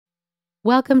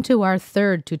Welcome to our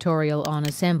third tutorial on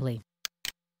assembly.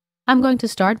 I'm going to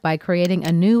start by creating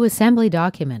a new assembly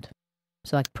document.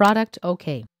 Select Product,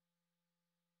 OK.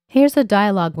 Here's a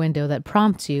dialog window that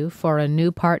prompts you for a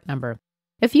new part number.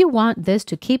 If you want this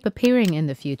to keep appearing in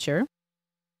the future,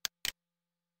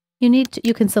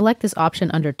 you can select this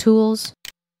option under Tools,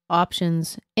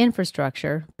 Options,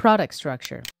 Infrastructure, Product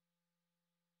Structure.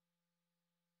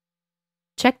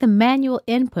 Check the Manual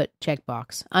Input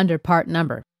checkbox under Part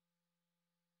Number.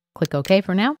 Click OK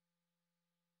for now.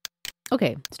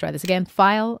 OK, let's try this again.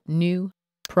 File, New,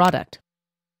 Product.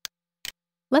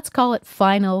 Let's call it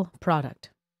Final Product.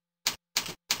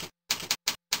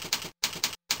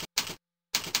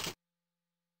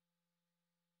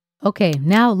 OK,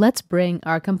 now let's bring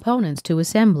our components to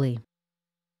assembly.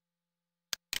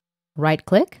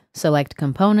 Right-click, select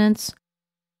Components,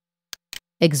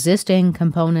 Existing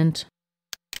Component.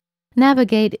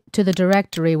 Navigate to the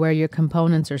directory where your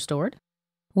components are stored.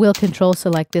 We'll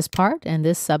Control-select this part and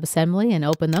this subassembly and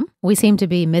open them. We seem to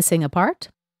be missing a part.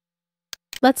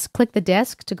 Let's click the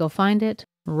desk to go find it.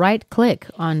 Right-click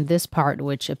on this part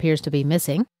which appears to be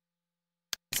missing.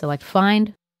 Select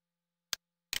Find.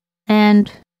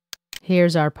 And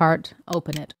here's our part.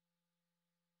 Open it.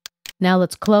 Now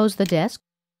let's close the desk.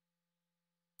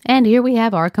 And here we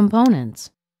have our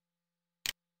components.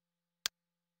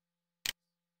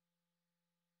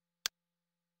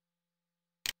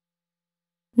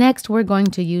 Next, we're going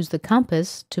to use the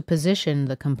compass to position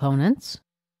the components.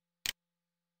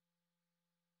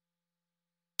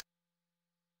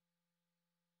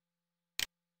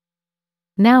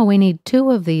 Now we need two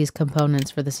of these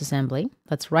components for this assembly.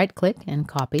 Let's right-click and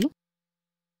copy.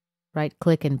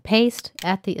 Right-click and paste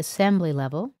at the assembly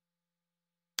level.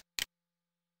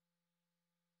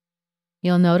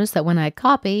 You'll notice that when I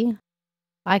copy,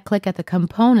 I click at the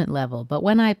component level, but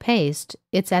when I paste,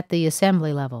 it's at the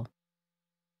assembly level.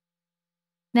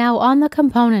 Now on the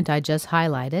component I just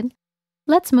highlighted,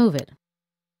 let's move it.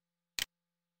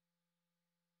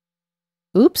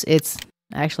 Oops, it's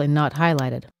actually not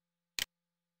highlighted.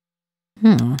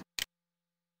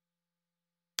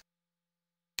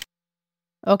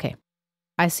 Okay,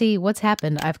 I see what's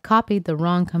happened. I've copied the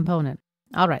wrong component.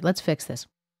 All right, let's fix this.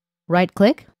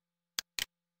 Right-click.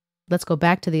 Let's go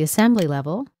back to the assembly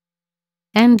level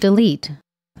and delete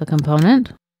the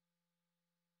component.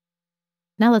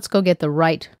 Now let's go get the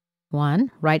right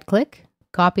one. Right-click,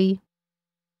 copy,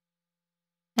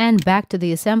 and back to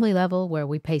the assembly level where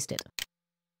we paste it.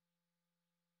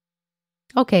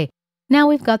 Okay, now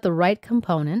we've got the right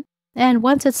component, and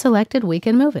once it's selected, we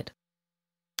can move it.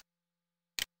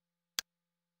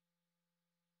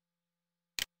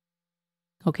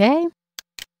 Okay.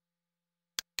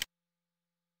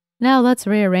 Now let's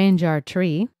rearrange our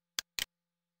tree.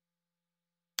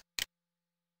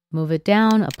 Move it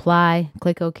down, apply,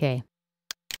 click OK.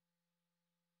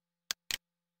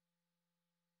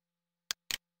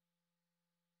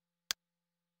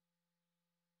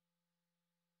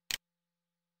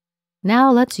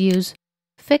 Now let's use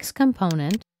Fix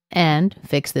Component and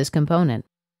fix this component.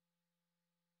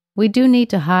 We do need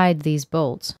to hide these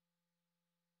bolts.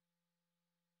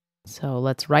 So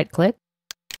let's right-click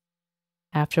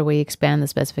after we expand the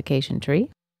specification tree.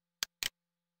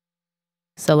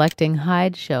 Selecting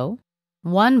Hide Show.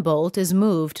 One bolt is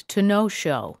moved to No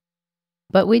Show.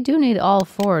 But we do need all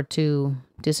four to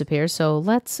disappear, so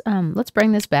let's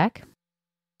bring this back.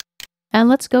 And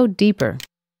let's go deeper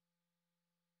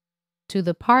to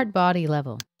the part body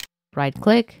level.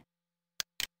 Right-click,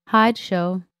 Hide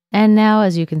Show, and now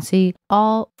as you can see,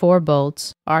 all four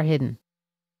bolts are hidden.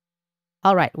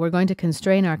 All right, we're going to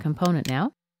constrain our component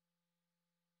now.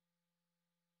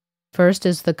 First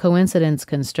is the coincidence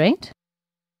constraint.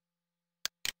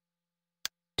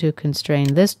 To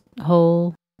constrain this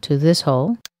hole to this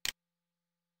hole.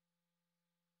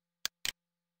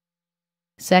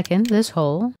 Second, this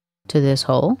hole to this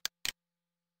hole.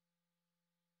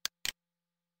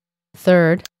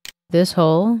 Third, this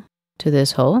hole to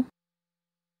this hole.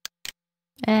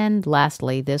 And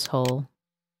lastly, this hole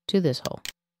to this hole.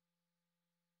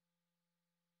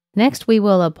 Next, we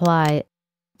will apply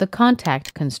the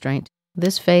contact constraint,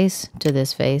 this face to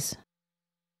this face.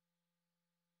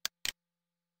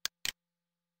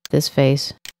 This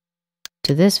face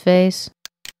to this face.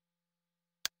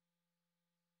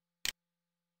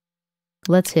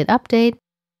 Let's hit Update.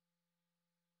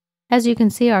 As you can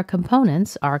see, our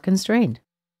components are constrained.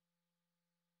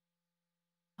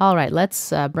 All right,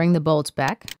 let's bring the bolts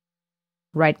back.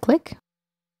 Right-click,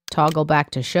 toggle back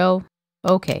to Show.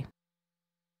 OK.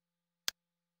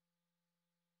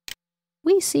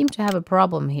 We seem to have a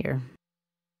problem here.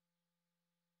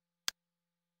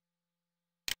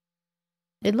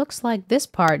 It looks like this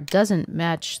part doesn't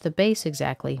match the base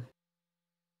exactly.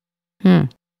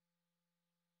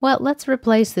 Well, let's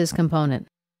replace this component.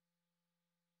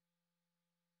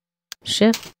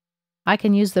 Shift. I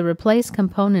can use the Replace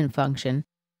Component function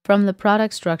from the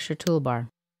Product Structure toolbar.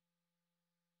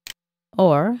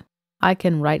 Or I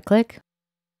can right-click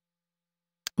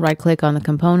on the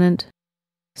component,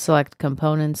 select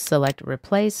Components, select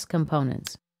Replace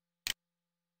Components.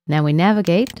 Now we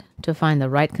navigate to find the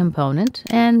right component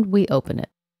and we open it.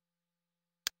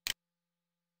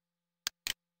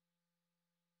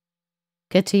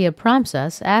 CATIA prompts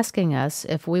us, asking us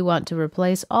if we want to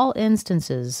replace all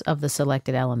instances of the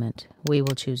selected element. We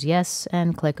will choose Yes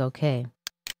and click OK.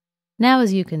 Now,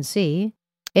 as you can see,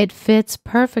 it fits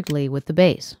perfectly with the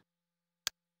base.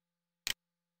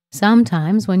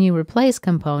 Sometimes when you replace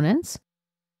components,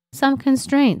 some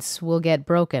constraints will get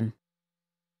broken.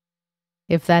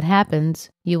 If that happens,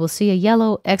 you will see a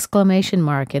yellow exclamation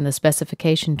mark in the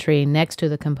specification tree next to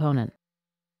the component.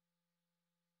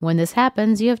 When this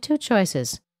happens, you have two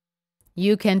choices.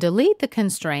 You can delete the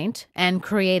constraint and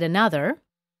create another,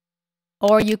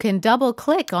 or you can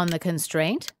double-click on the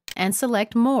constraint and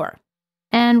select More.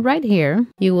 And right here,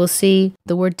 you will see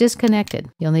the word Disconnected.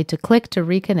 You'll need to click to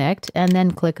reconnect and then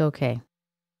click OK.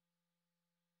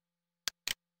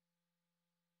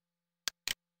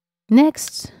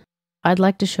 Next, I'd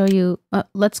like to show you,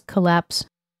 let's collapse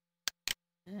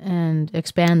and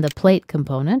expand the plate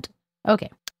component.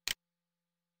 Okay.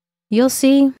 You'll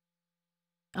see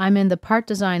I'm in the Part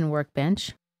Design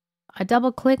workbench. I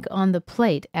double-click on the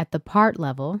plate at the part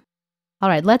level. All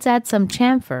right, let's add some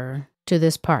chamfer to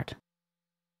this part.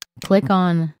 Click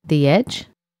on the edge,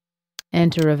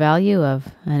 enter a value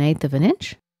of 1/8 of an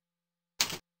inch,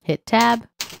 hit Tab,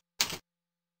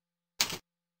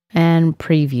 and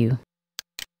preview.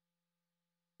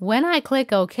 When I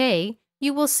click OK,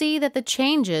 you will see that the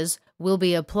changes will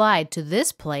be applied to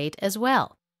this plate as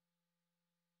well.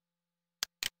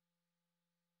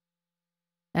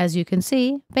 As you can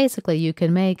see, basically you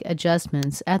can make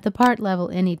adjustments at the part level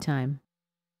anytime.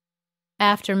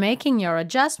 After making your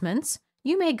adjustments,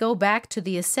 you may go back to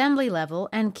the assembly level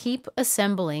and keep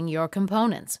assembling your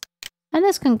components. And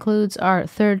this concludes our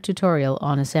third tutorial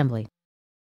on assembly.